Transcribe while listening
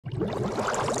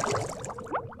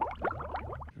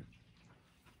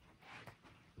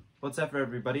What's up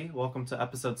everybody? Welcome to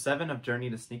episode 7 of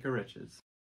Journey to Sneaker Riches.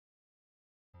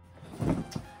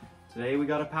 Today we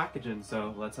got a package in,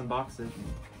 so let's unbox it.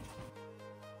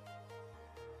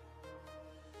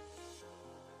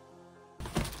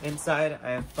 Inside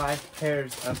I have 5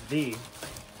 pairs of the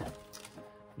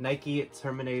Nike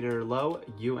Terminator Low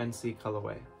UNC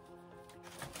colorway.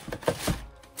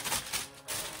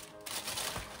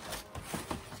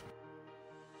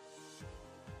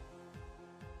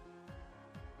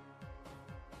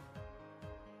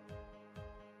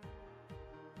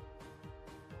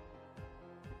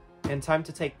 In time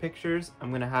to take pictures,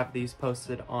 I'm going to have these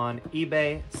posted on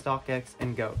eBay, StockX,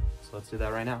 and Go. So let's do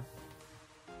that right now.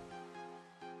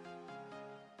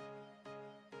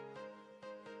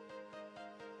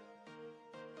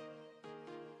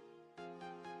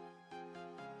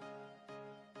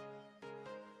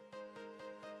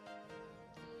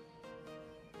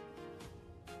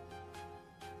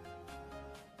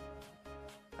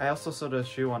 I also sold a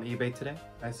shoe on eBay today.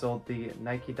 I sold the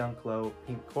Nike Dunk Low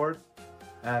pink cord.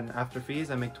 And after fees,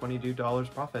 I make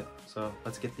 $22 profit. So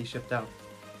let's get these shipped out.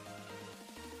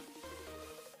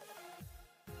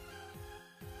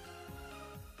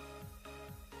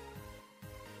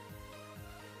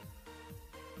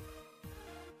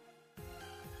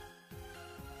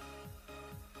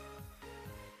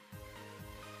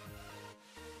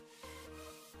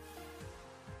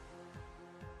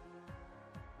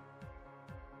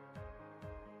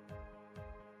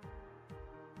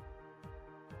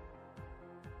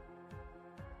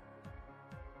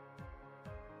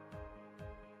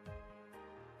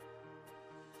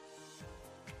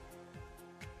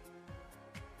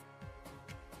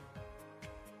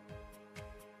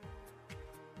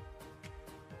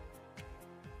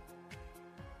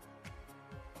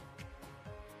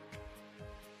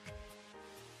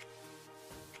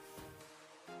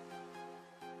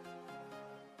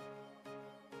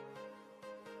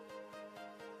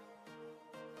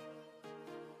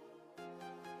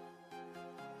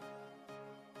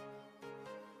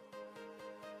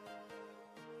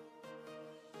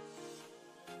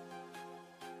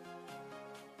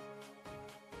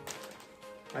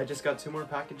 I just got 2 more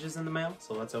packages in the mail,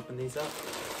 so let's open these up.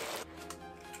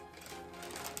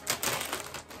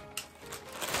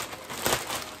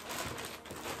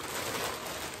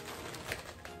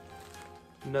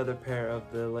 Another pair of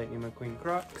the Lightning McQueen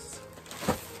Crocs.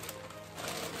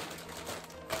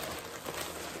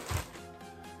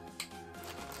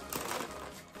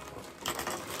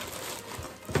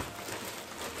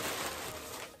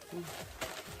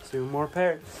 Two more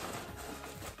pairs.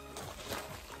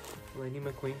 Lightning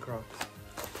McQueen Crocs.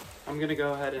 I'm gonna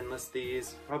go ahead and list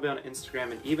these probably on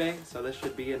Instagram and eBay, so this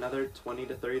should be another $20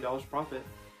 to $30 profit.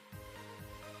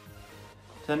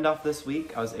 To end off this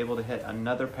week, I was able to hit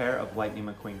another pair of Lightning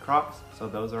McQueen Crocs, so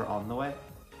those are on the way.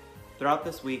 Throughout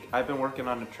this week, I've been working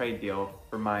on a trade deal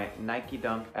for my Nike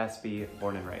Dunk SB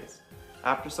Born and Raised.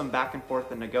 After some back and forth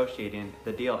and negotiating,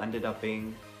 the deal ended up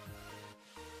being